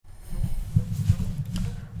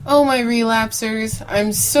Oh, my relapsers,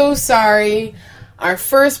 I'm so sorry. Our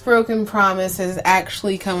first broken promise has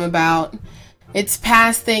actually come about. It's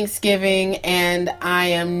past Thanksgiving, and I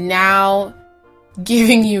am now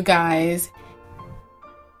giving you guys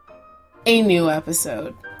a new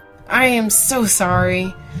episode. I am so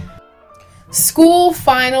sorry. School,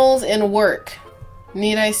 finals, and work.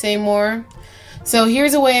 Need I say more? So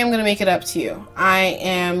here's a way I'm going to make it up to you. I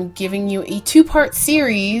am giving you a 2-part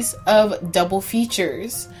series of double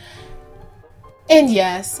features. And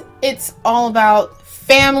yes, it's all about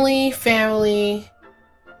family,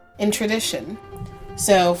 and tradition.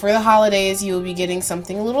 So for the holidays, you will be getting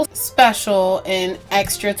something a little special and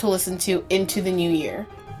extra to listen to into the new year.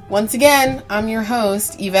 Once again, I'm your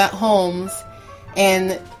host, Yvette Holmes,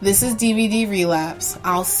 and this is DVD Relapse.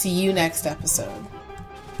 I'll see you next episode.